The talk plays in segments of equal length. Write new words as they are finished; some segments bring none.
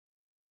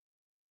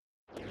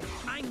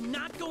I'm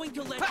not going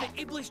to let the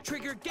Iblis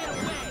Trigger get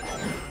away!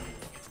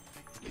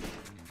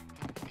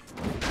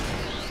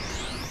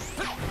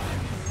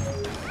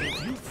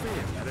 If you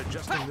fail at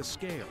adjusting the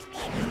scales,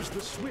 use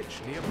the switch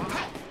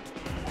nearby.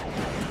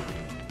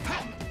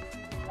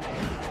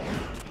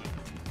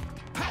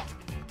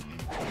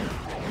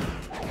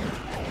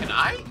 Can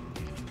I?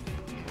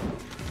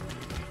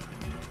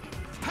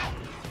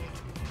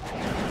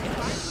 If I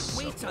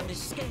put weights on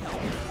this scale,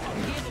 I'll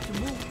be able to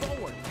move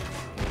forward.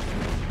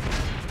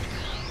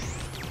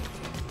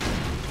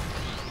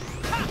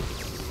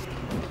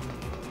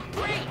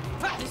 Great!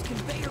 This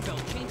conveyor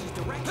belt changes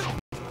direction.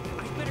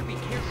 I better be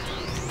careful.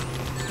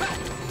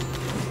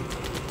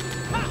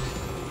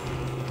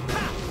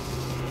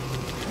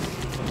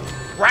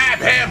 Grab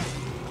him!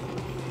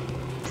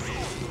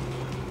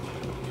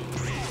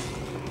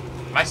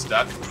 Am I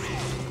stuck?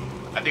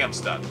 I think I'm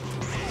stuck.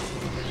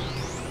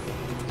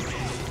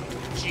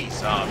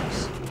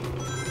 Jesus.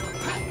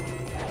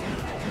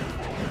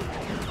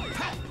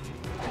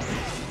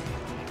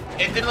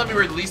 It didn't let me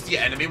release the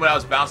enemy when I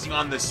was bouncing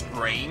on the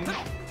spring.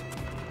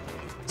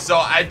 So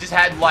I just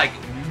had like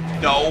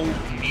no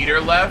meter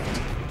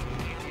left.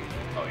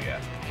 Oh yeah.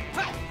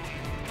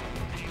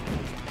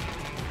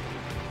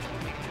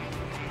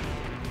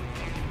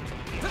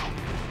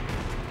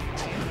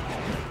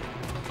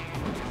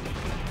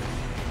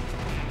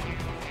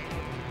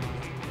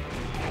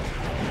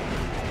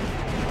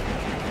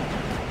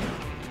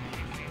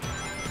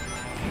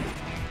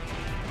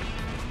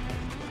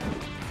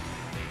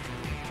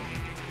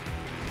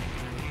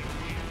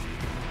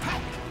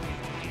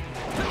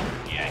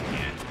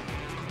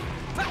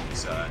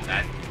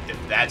 If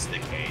that's the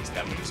case,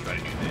 then we're just going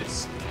to do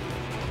this.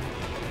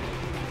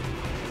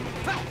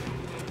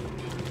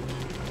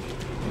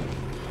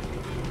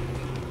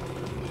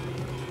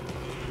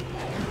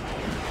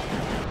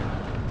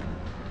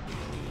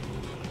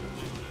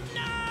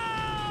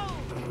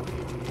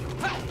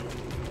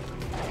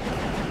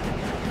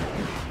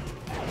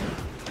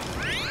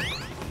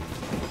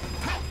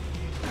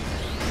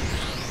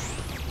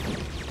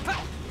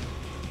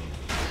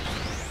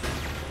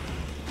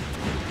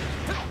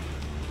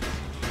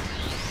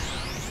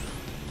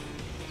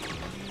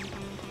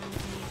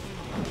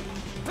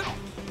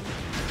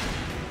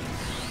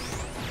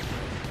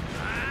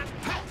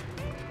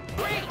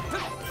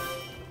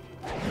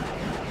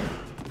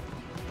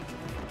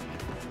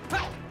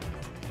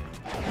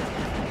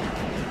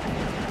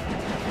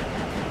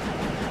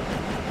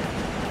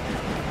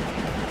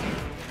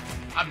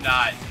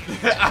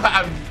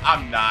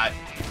 I'm not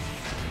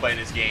playing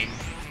this game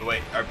the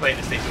way, or playing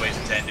this stage the way it's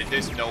intended.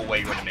 There's no way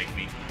you're gonna make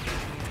me.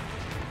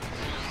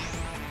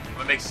 I'm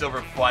gonna make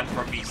silver fun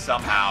for me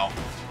somehow.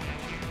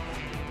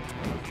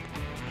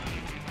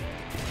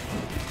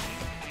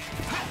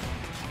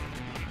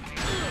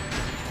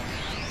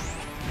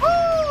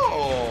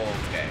 Oh,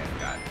 okay, I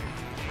got it.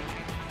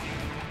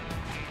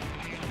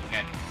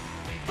 And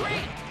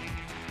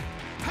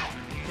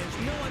there's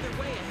no other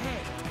way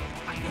ahead.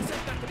 I guess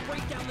I've got to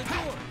break down the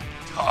door.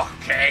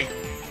 okay.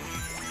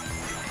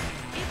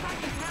 If I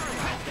can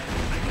paralyze them,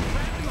 I can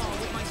grab them all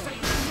with my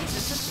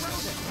psychokinesis and throw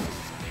them.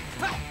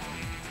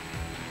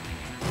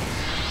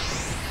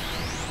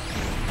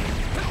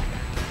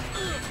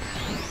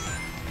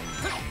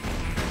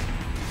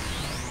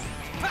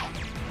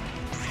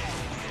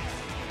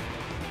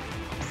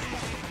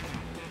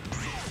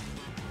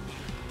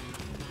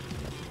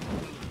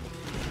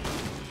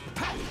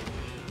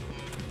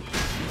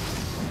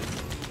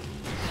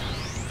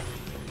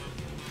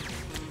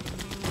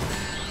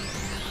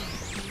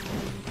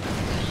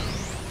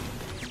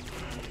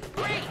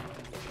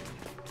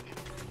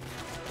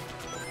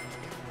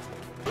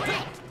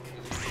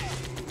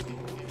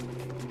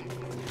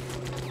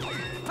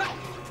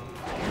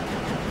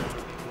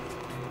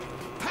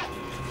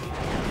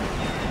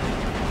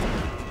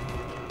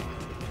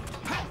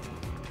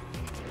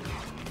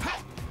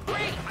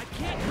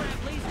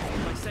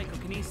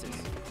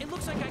 It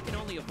looks like I can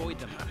only avoid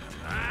them.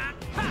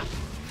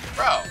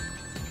 Bro. Oh,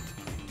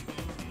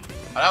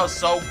 that was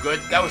so good.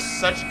 That was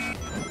such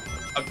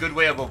a good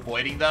way of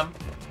avoiding them.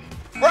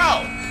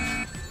 Bro!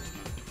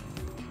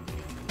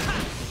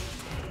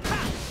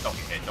 Don't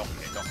get hit, don't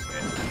get hit, don't get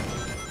hit.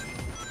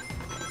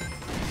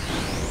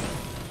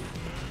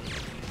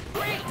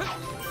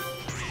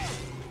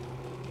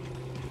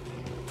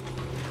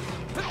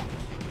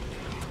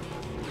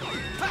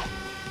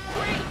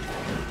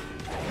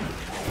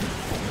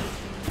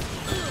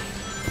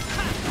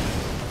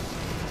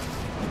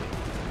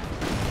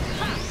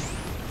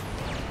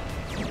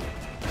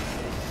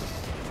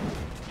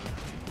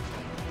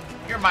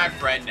 You're my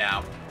friend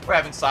now. We're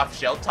having soft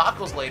shell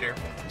tacos later.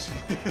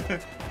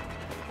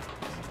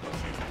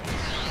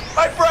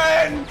 My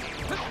friend!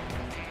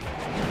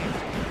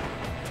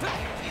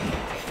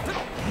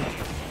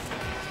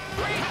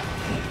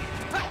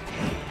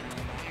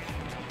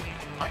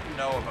 I don't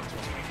know if I'm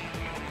supposed to be.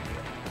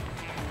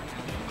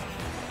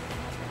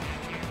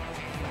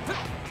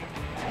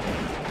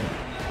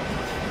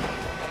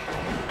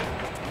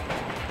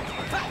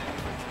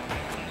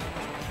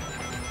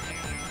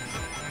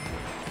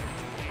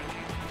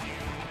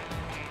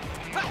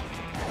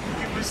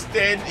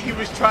 Austin. He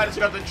was trying to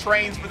check out the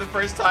trains for the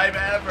first time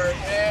ever,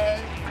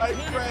 man. My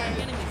Enemies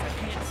friend. I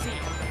can't see.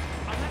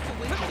 I'll have to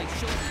wait till they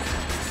show me.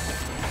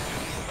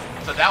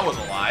 So that was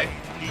a lie.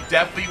 He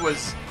definitely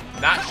was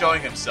not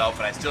showing himself,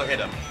 and I still hit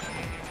him.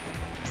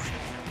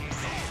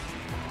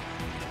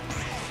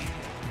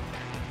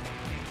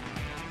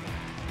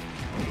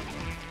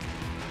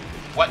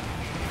 What?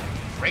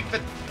 Break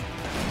the...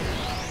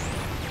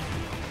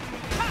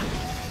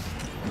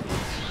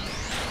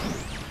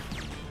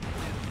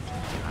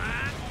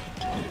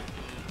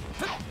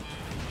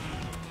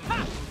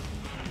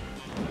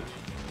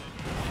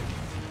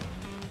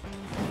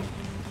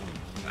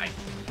 Like,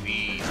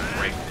 please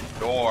break the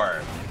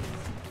door.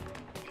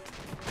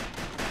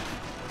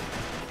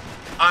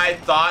 I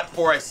thought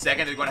for a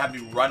second they're going to have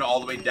me run all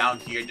the way down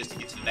here just to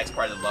get to the next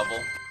part of the level.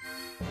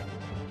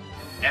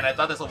 And I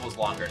thought this level was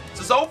longer.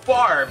 So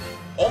far,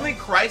 only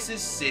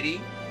Crisis City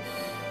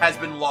has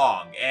been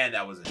long. And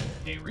that was a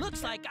game.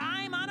 Looks like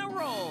I'm on a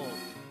roll.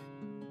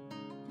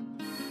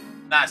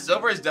 Nah,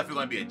 Silver is definitely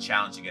going to be a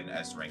challenge to get an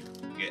S rank.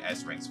 Get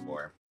S ranks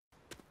for.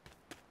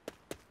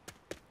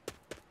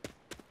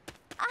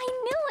 I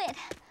knew it!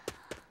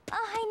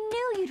 I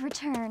knew you'd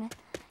return.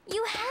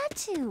 You had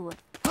to.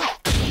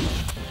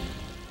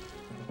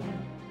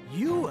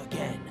 You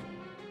again.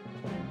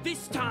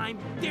 This time,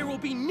 there will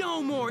be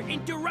no more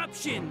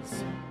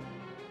interruptions.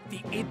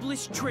 The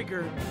Iblis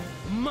Trigger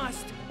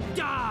must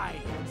die.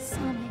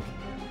 Sonic.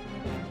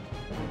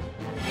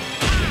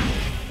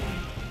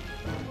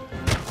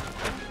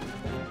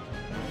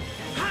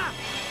 Ha!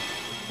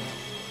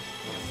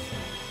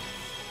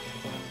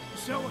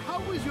 So how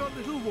was your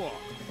little walk?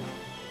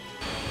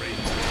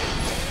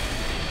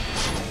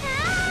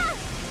 Ah!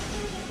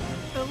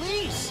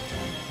 Elise!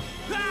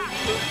 Ah!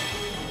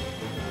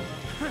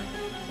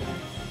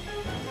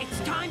 It's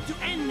time to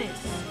end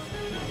this.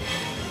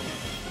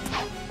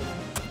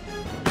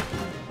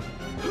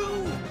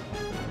 Who?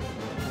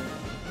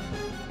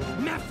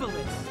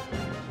 Mephiles!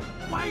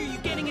 Why are you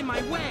getting in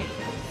my way?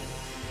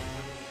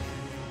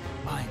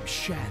 I'm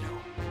Shadow.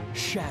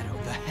 Shadow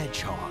the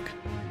Hedgehog.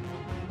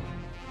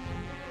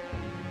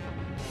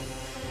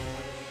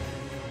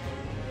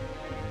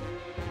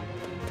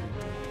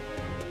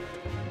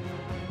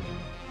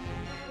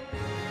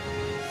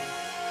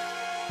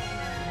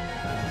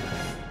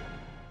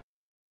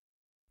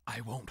 I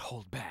won't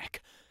hold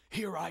back.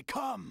 Here I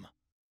come!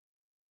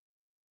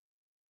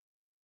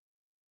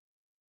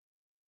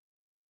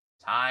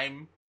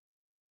 Time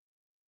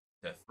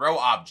to throw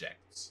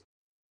objects.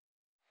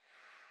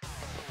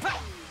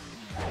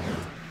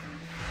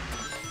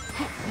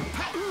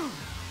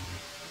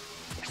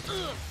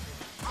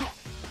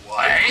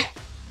 What?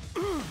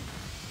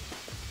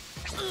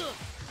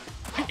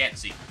 I can't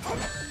see.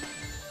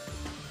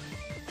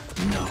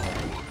 No.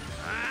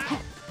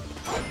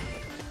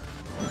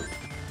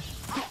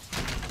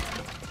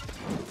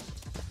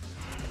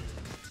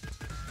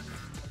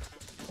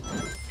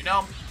 You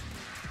know?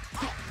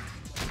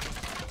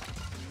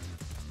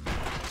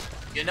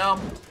 You know?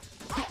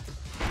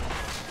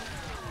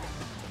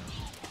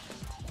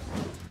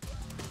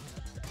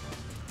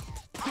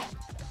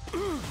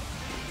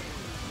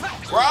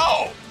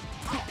 Bro!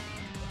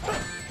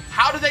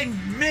 How do they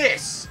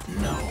miss?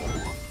 No.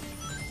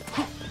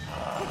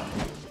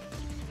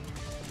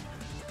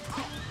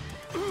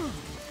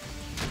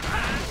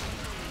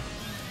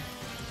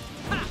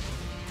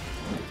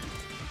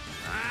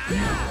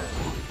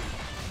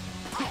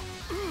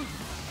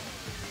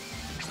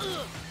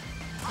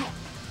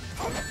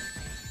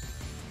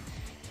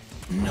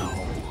 No.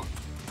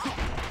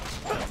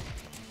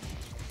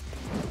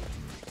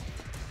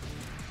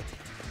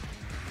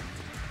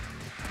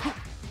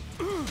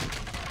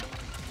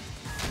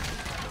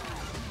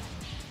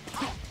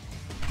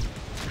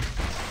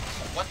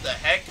 What the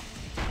heck?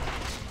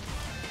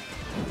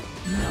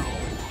 No.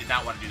 Did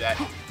not want to do that.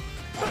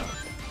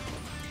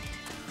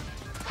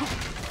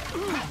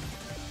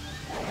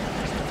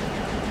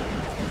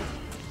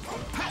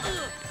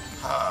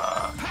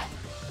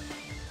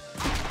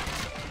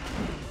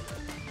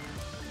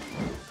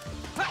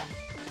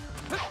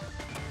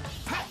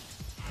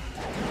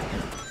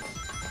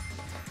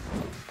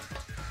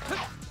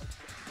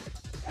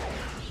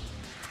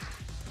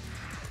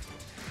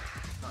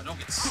 Oh, don't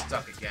get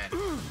stuck again.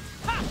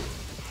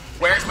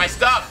 Where's my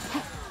stuff?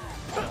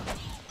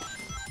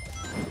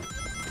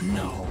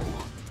 No.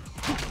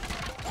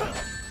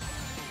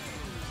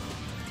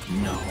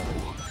 No.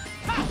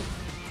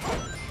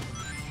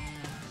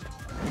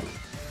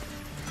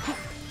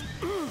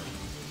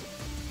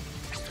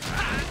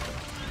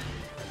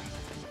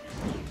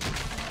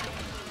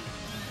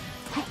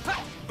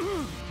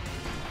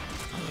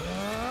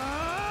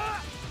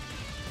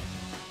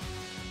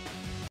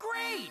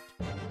 Great!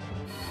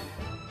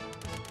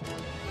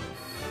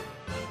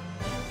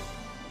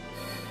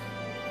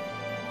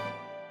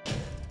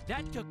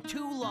 That took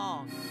too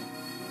long.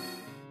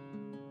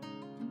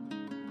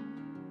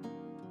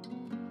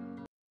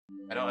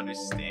 I don't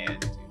understand,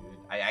 dude.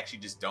 I actually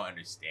just don't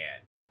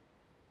understand.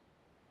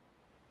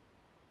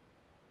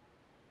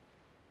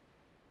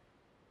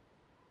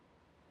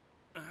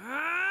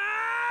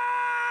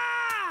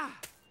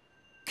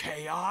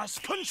 Chaos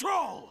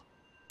control!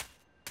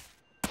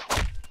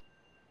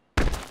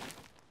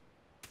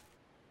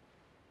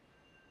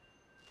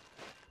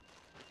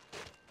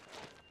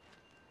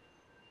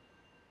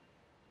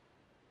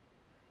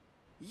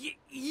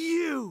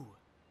 You!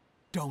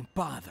 Don't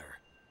bother.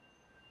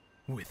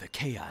 With the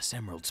Chaos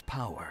Emerald's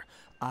power,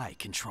 I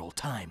control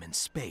time and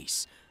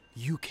space.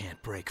 You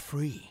can't break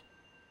free.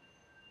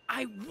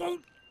 I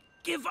won't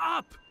give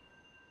up.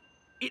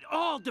 It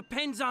all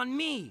depends on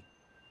me.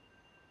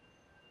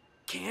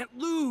 Can't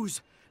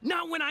lose.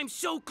 Not when I'm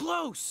so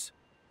close.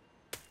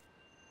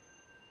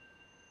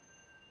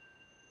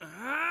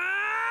 Ah!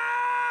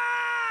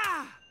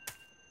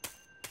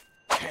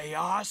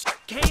 Chaos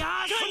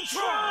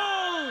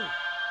Control!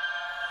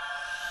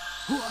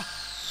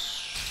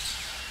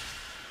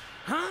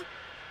 Huh?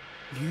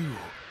 You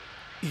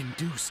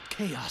induced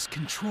chaos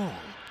control.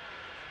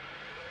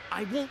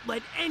 I won't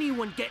let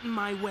anyone get in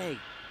my way.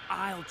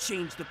 I'll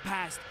change the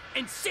past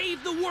and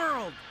save the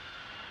world!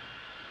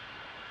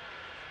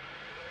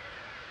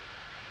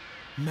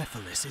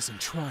 Mephiles isn't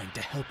trying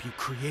to help you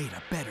create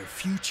a better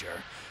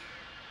future.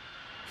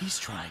 He's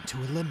trying to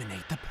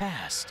eliminate the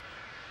past.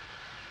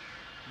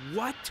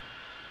 What?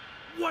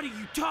 What are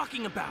you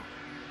talking about?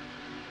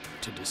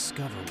 To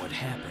discover what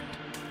happened,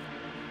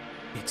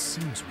 it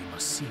seems we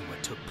must see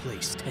what took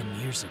place 10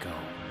 years ago.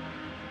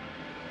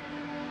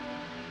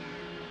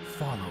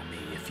 Follow me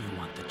if you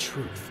want the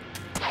truth.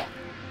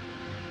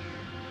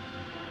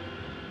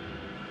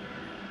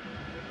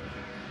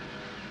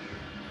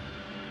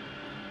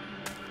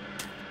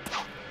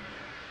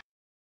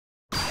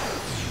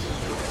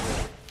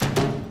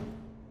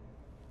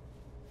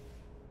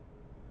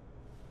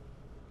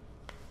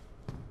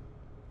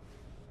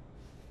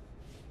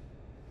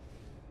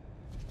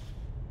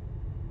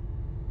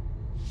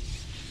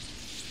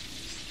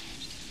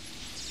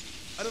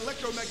 An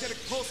electromagnetic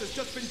pulse has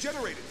just been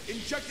generated,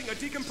 injecting a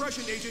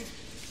decompression agent.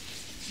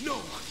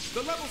 No,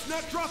 the level's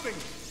not dropping.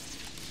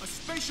 A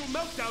spatial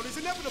meltdown is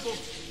inevitable.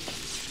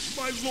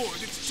 My lord,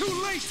 it's too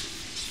late.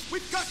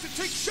 We've got to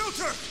take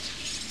shelter.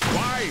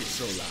 Why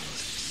so loud?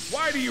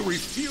 Why do you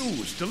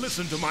refuse to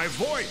listen to my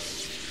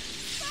voice?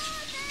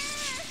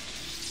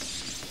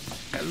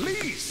 Father!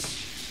 Elise!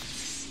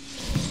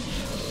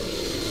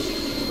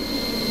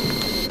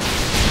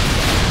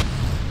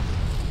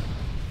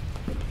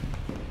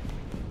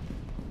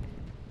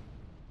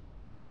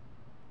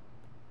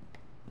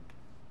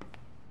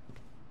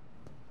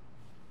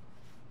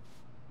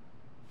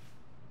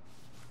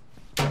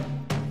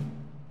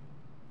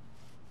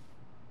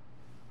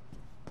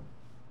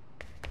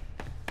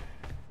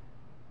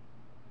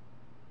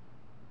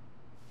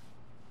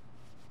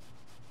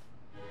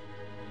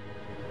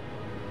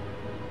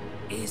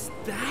 Is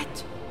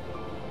that...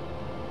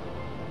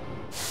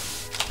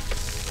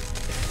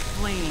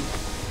 flame?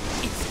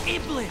 It's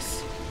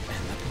Iblis!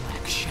 And the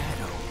Black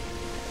Shadow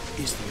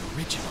is the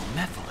original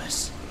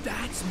Mephiles.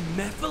 That's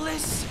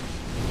Mephiles?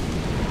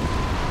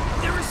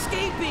 They're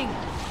escaping!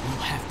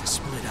 We'll have to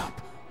split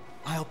up.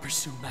 I'll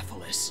pursue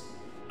Mephiles.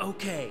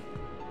 Okay,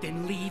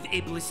 then leave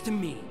Iblis to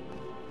me.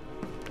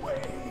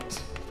 Wait.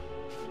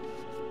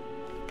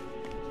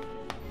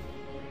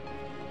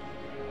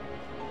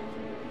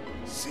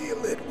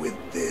 Seal it with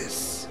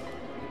this.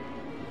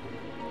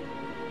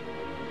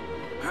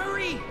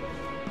 Hurry!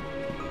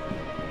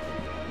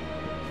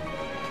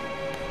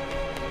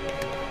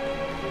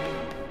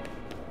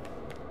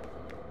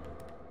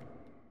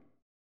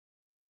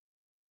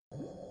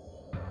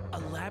 A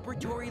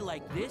laboratory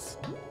like this?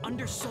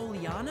 Under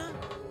Soliana?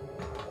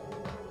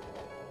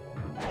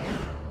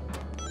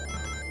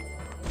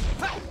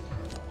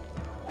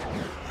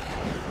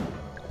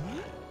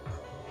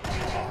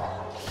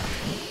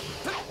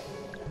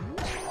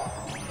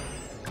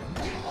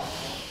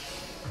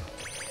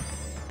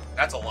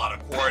 That's a lot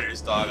of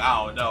quarters, dog.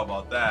 I don't know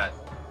about that.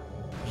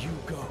 You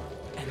go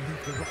and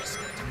leave the rest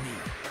up to me.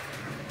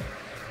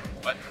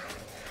 What?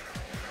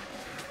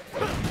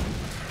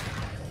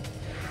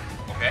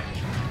 Okay.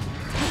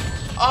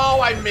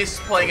 Oh, I miss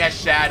playing as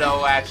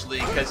Shadow,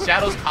 actually, because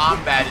Shadow's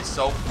combat is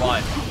so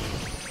fun.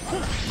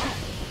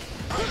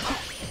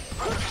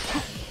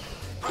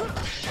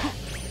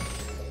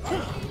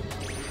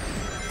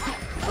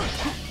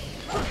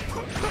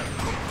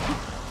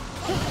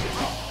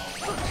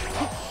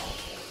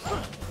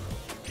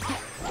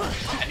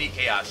 I need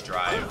Chaos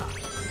Drive.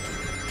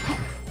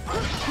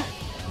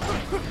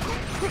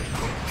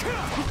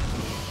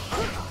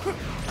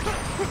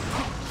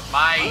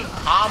 My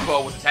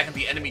combo was attacking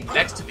the enemy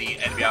next to the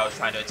enemy I was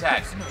trying to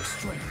attack. There's no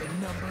strength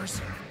in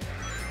numbers.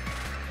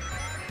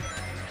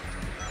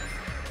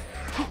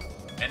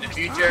 In the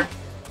future,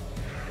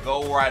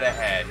 go right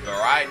ahead. But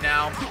right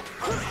now,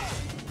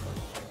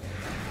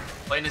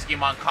 playing this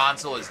game on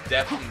console is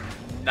definitely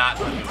not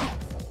the move.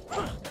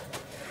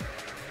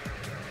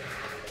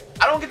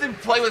 I don't get to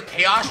play with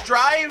Chaos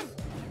Drive?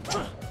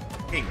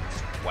 King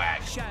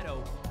swag.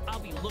 Shadow, I'll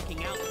be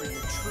looking out for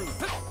your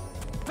truth.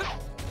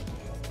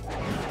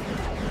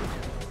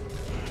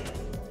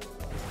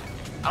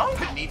 I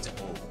don't even need to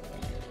move.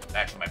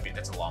 Actually, might be.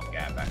 That's a long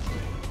gap, actually.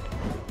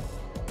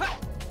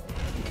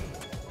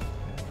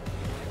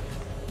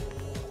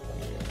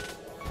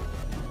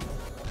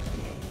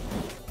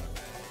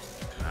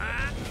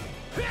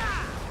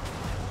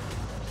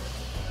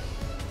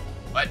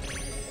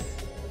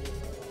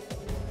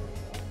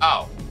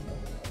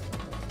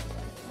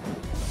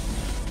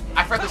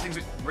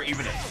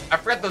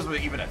 forgot those were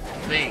even a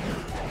thing.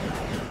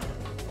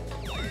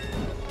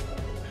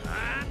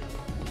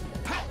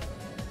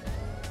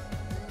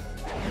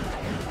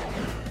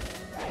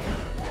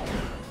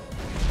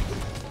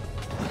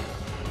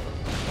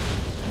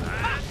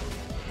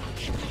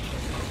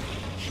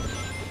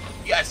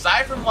 Yeah,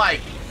 aside from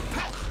like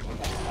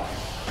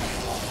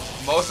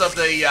most of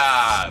the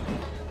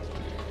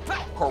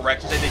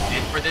corrections that they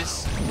did for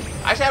this,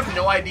 I actually have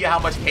no idea how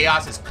much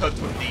chaos is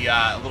cooked with the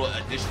little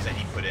additions that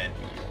he put in.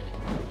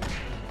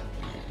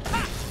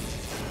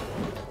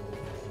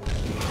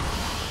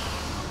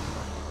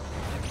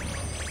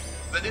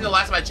 I think the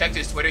last time I checked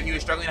his Twitter, he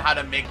was struggling how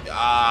to make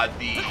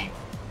the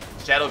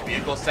shadow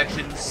vehicle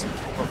sections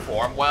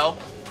perform well.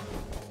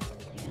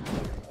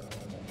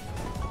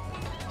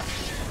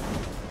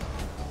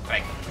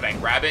 Can I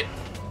grab it?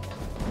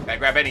 Can I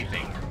grab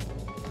anything?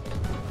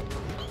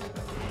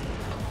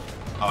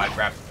 Oh, I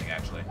grabbed something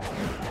actually.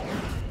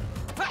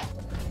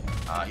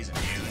 He's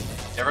immune.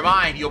 Never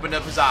mind, he opened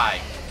up his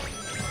eye.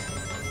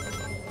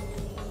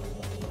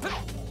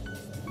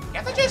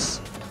 Can't I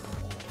just...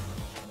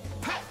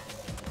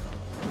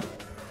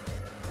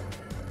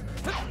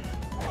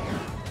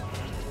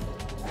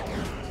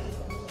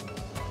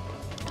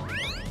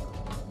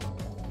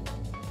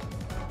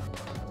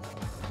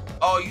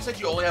 Oh, you said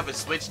you only have a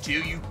Switch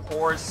too? You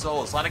poor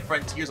soul. Sonic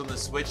Frontiers on the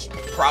Switch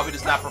probably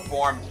does not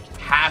perform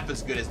half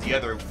as good as the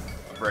other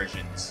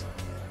versions.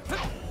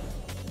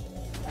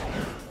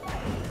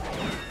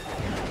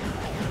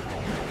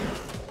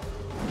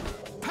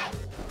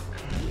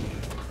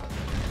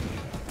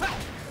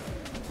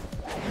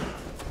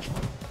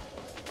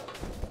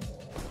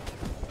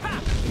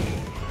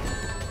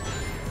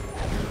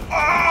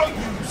 Oh,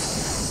 you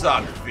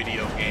suck,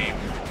 video game.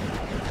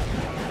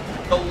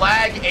 The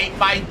lag ate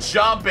my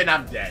jump and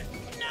I'm dead.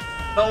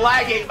 The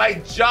lag ate my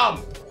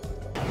jump.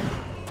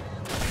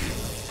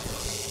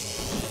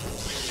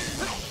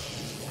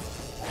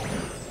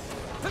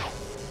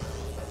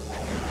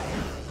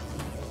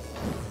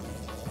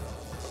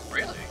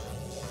 Really?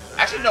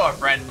 I actually know a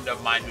friend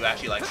of mine who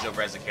actually likes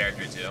Silver as a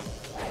character too.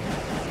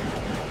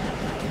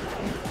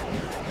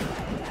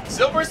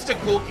 Silver's such a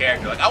cool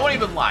character. Like, I won't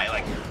even lie.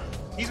 Like,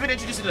 he's been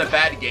introduced in a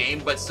bad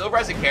game, but Silver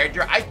as a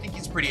character, I think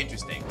he's pretty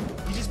interesting.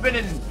 He's just been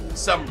in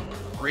some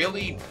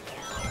really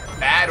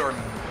bad or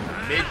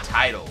mid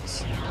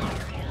titles.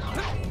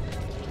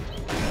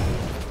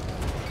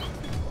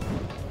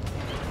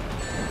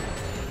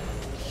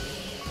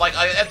 Like,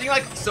 I think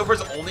like Silver's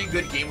only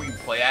good game where you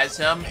play as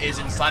him is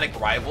in Sonic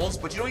Rivals,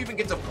 but you don't even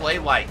get to play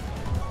like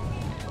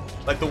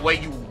the way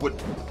you would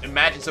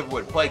imagine Silver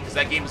would play, because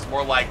that game is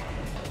more like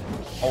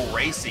a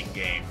racing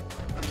game.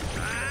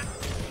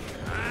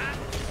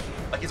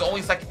 Like, his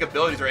only psychic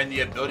abilities are in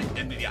the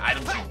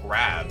items you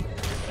grab.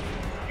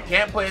 You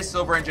can't play as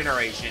Silver in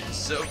Generations,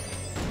 so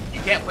you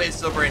can't play as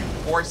Silver in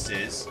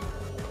Forces.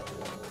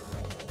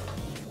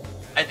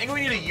 I think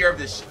we need a year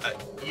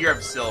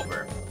of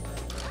Silver.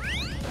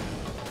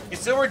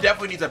 Because Silver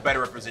definitely needs a better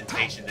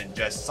representation than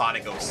just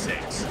Sonic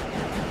 06.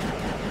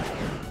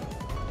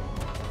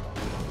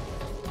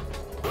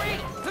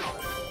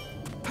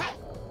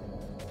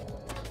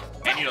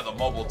 And, you know, the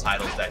mobile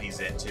titles that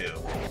he's in, too.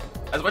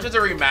 As much as a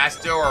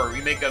remaster or a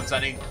remake of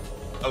Sonic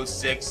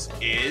 06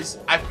 is,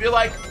 I feel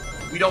like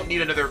we don't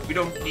need a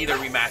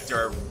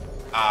remaster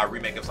or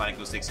remake of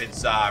Sonic 06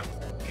 since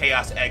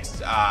Chaos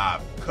X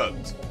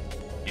cooked,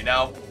 you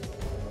know?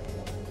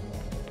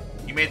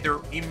 He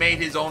made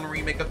his own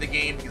remake of the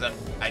game because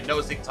I know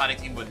the Sonic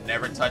team would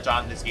never touch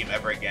on this game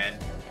ever again.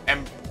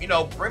 And, you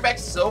know, bring back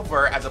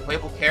Silver as a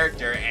playable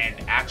character and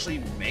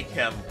actually make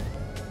him,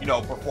 you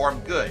know,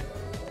 perform good.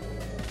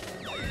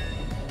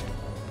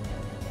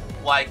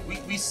 Like,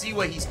 we see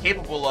what he's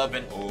capable of,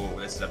 and oh,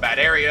 this is a bad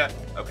area.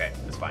 Okay,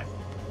 that's fine.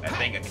 I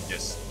think I can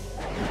just...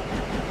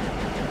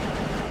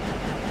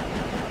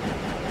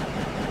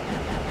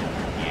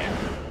 Yeah.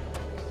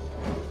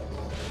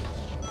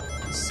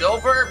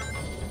 Silver?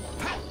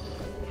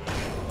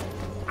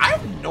 I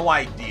have no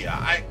idea.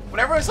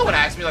 Whenever someone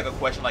asks me like a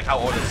question like how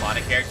old a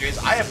Sonic character is,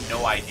 I have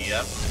no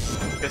idea.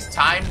 Because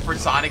time for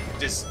Sonic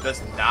just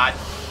does not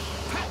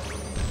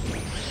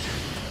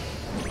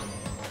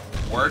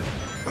work.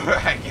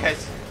 I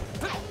guess.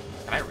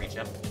 Can I reach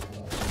him?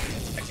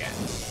 I can.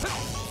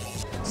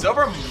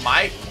 Silver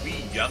might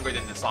be younger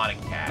than the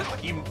Sonic Cat.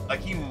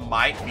 Like he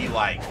might be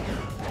like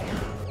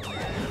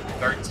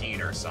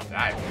 13 or something.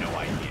 I have no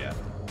idea.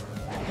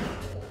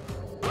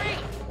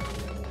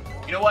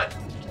 You know what?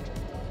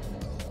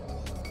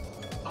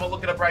 I'm gonna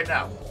look it up right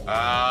now.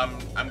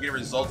 I'm getting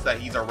results that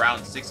he's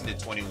around 16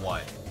 to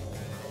 21.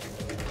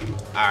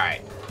 All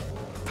right.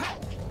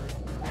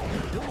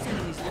 Those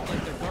enemies look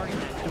like they're guarding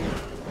that door.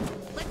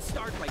 Let's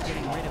start by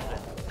getting rid of them.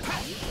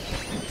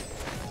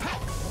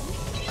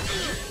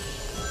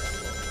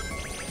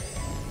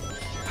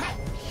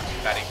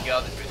 Gotta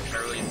kill this bitch. I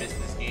really missed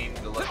this game.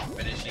 Good luck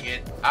finishing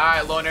it. All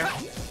right, Loner.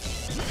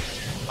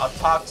 I'll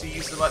talk to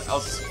you so much.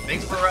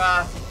 Thanks for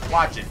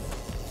watching.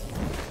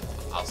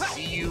 I'll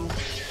see you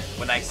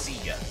when I see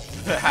ya.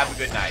 Have a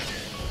good night.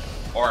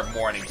 Or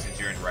morning since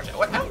you're in Russia.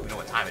 What? I don't even know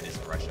what time it is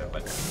in Russia,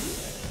 but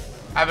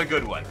have a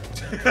good one.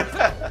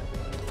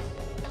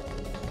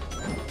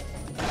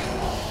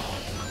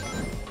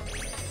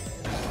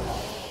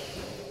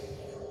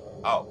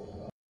 Oh.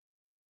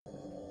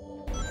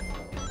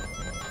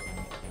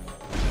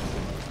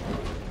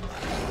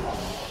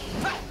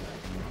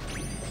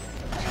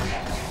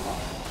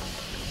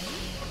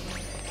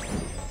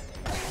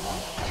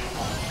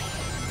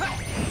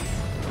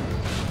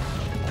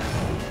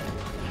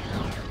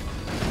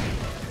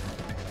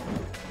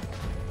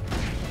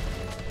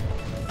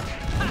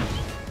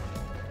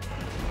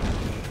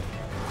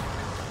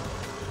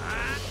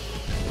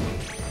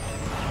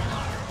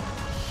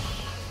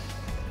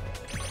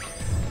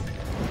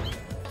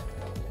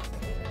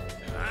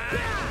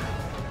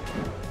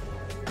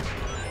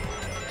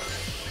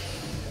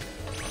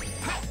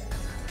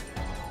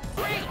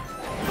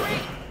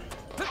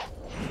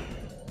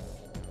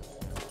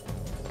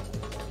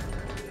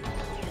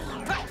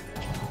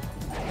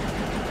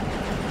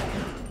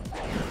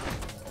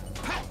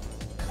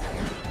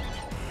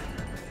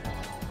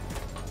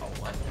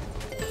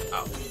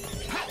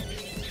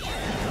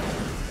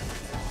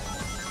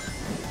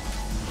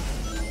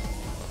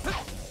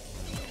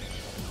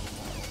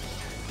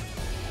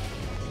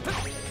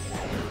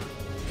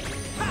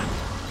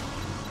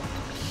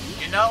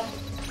 No,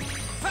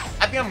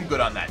 I think I'm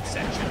good on that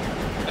section.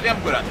 I think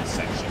I'm good on this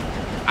section.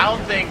 I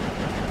don't think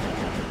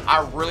I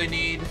really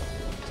need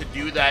to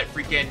do that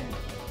freaking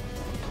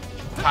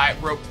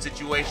tightrope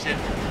situation.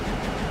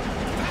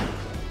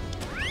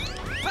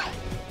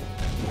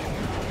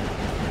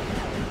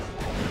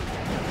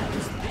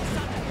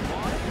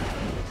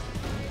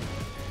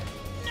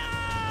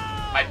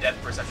 My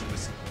depth perception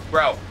was,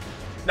 bro.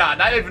 Nah,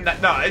 not even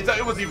that. No, it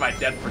wasn't even my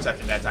depth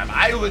perception that time.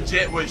 I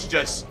legit was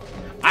just,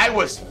 I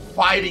was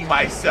fighting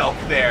myself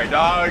there,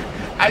 dog.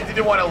 I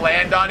didn't want to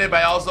land on it, but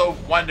I also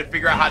wanted to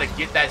figure out how to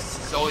get that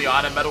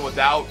Soliana medal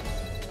without,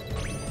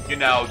 you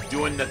know,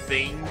 doing the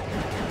thing.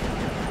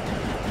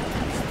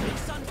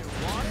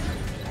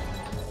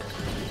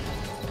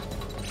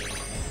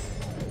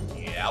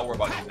 Yeah, I'll worry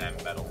about getting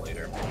that medal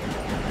later.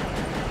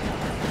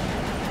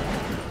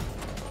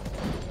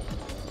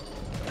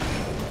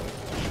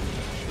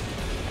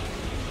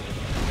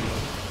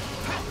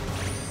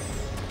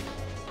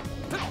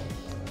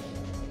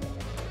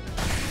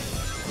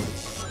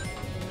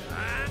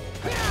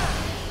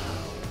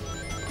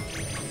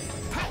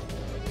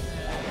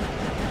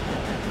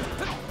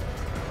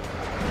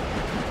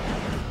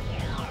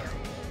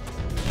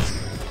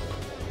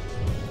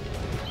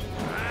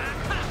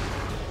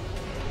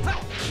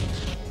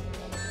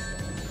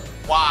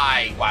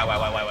 Why? No.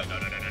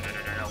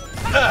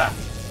 Ugh.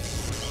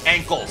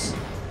 Ankles.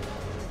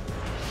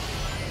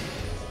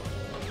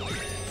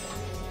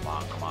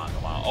 Come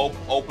on.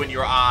 Open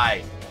your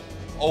eye.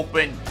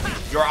 Open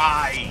your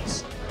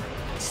eyes.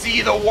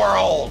 See the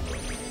world.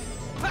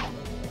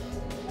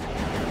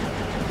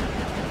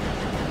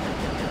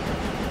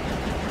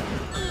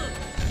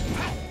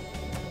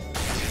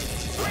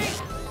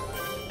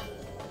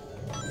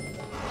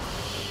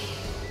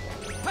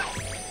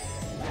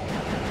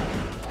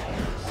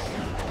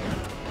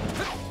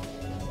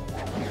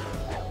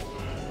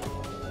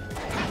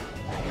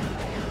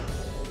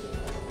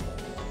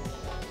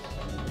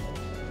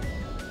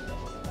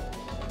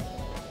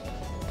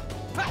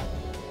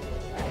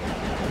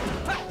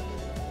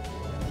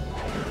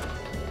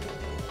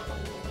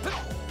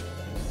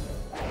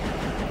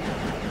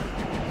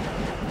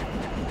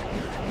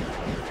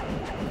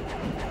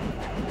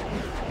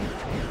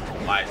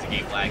 Why is the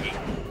game lagging?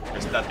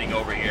 There's nothing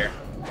over here.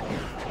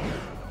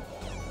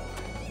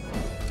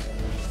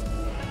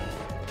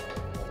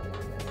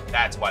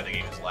 That's why the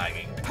game is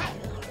lagging.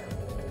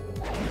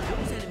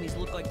 Those enemies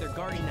look like they're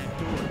guarding that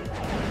door.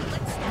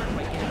 Let's start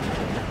by getting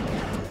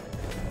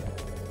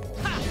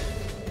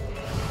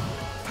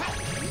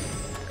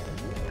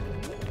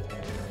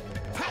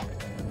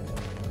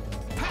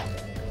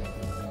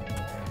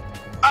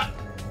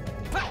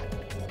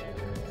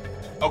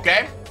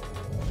Okay.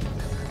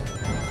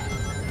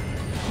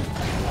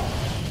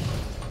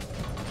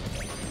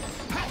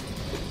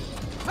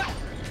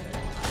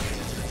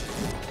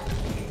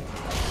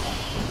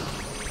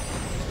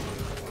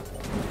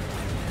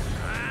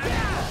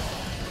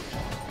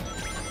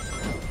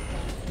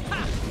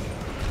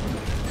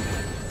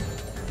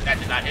 That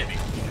did not hit me.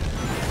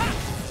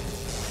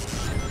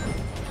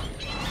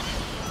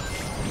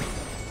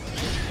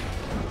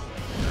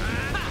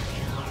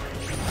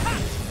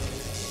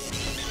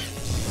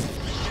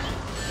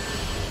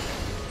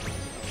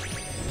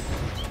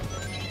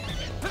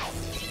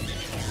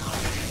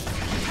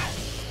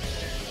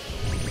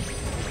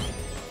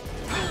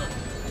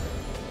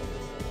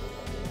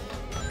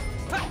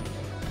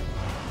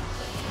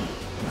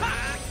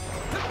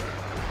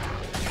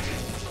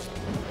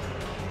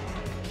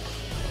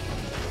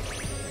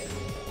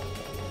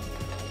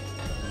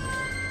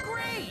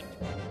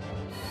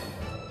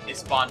 It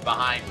spawned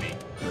behind me.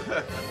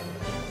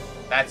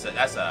 That's an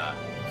A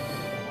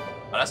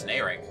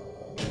rank.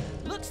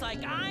 Looks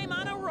like I'm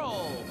on a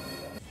roll.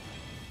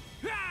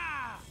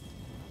 Ah!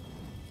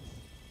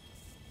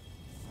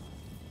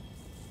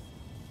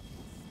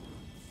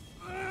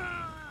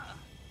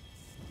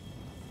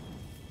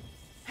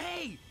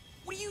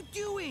 you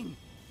doing?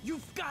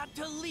 You've got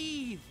to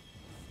leave!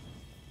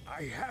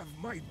 I have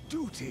my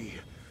duty.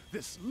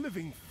 This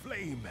living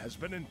flame has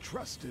been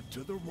entrusted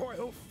to the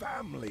royal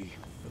family.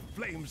 The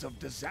flames of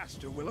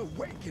disaster will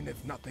awaken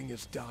if nothing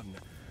is done.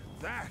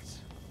 That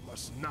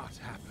must not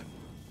happen.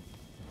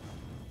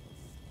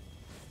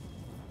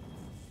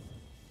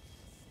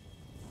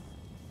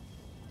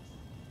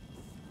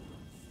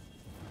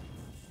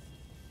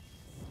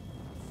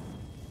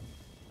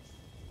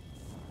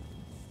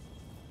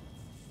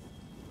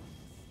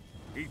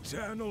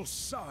 Eternal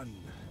Sun,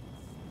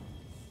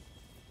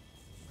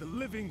 the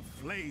living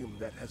flame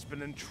that has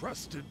been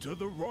entrusted to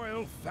the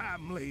royal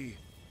family,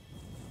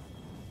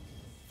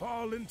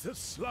 fall into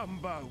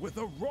slumber with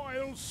a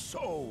royal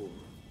soul.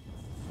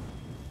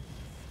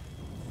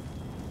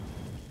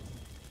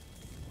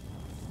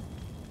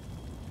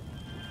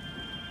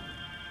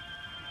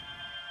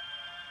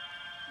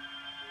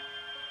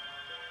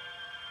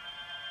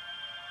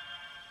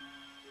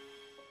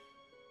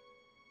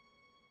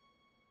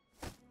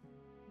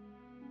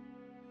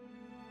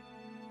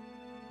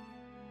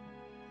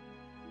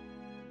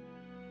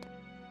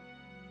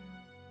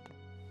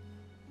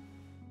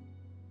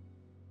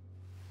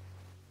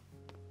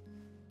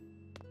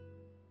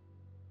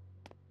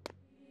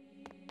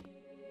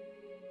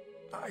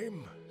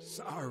 I'm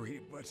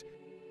sorry, but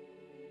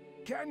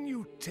can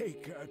you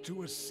take her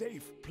to a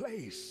safe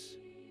place?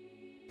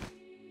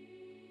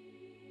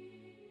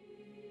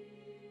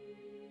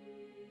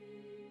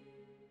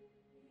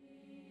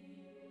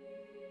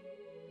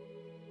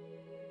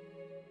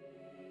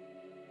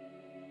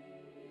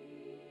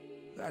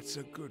 That's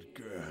a good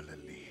girl,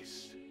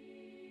 Elise.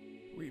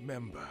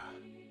 Remember,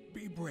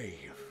 be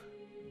brave.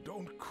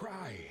 Don't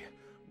cry,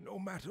 no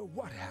matter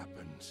what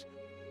happens.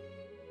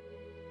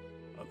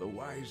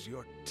 Otherwise,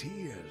 your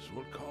tears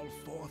will call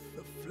forth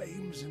the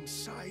flames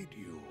inside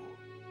you.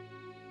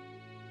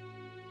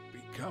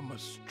 Become a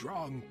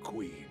strong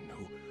queen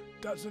who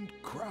doesn't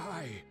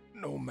cry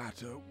no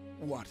matter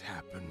what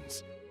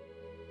happens.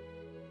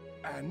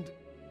 And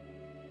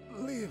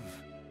live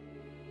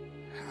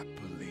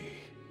happily.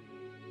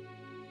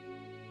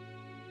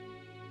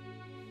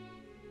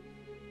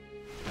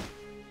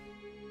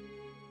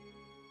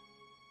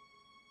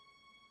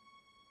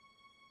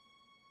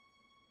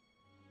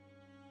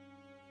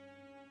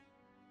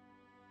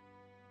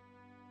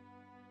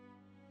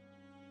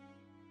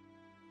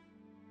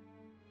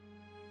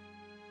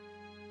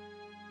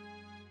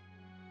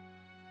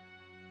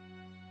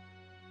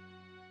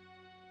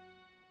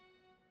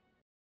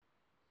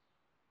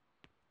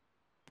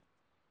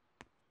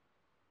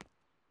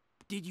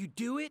 Did you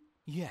do it?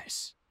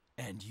 Yes.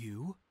 And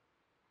you?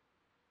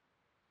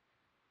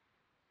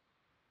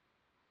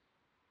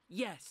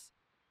 Yes.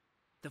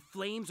 The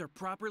flames are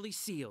properly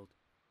sealed.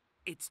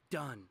 It's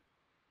done.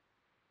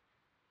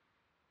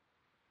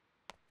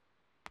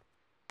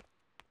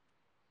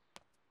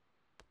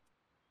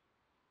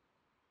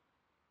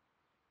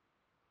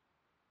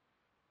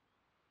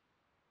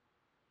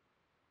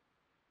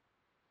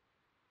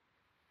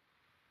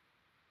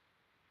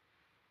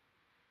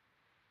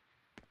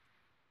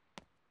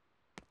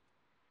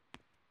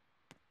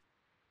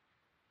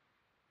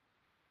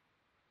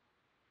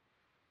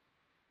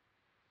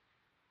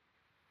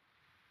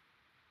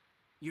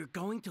 You're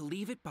going to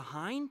leave it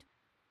behind?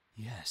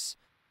 Yes.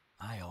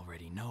 I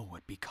already know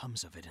what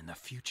becomes of it in the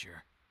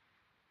future.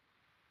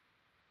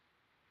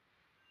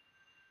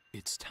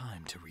 It's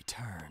time to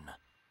return.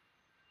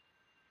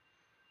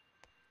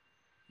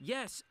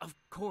 Yes, of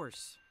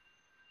course.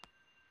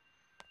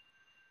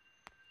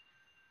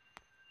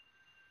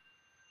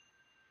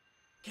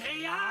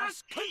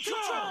 Chaos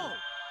Control!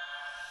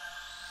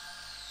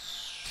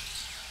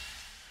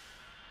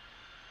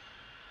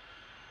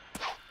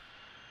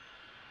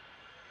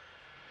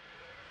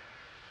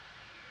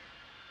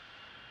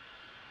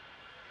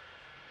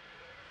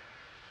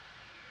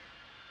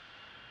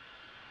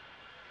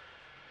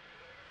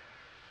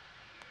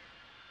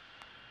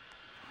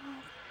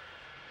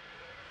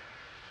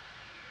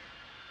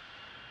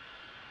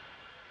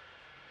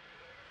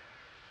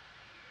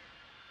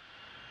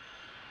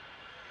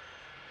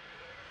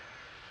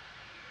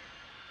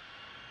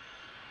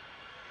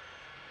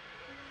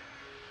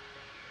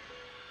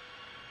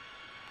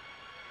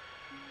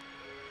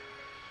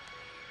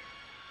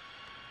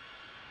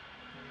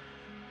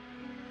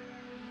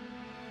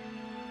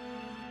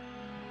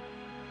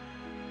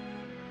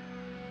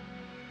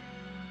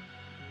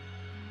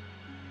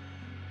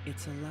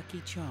 It's a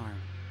lucky charm.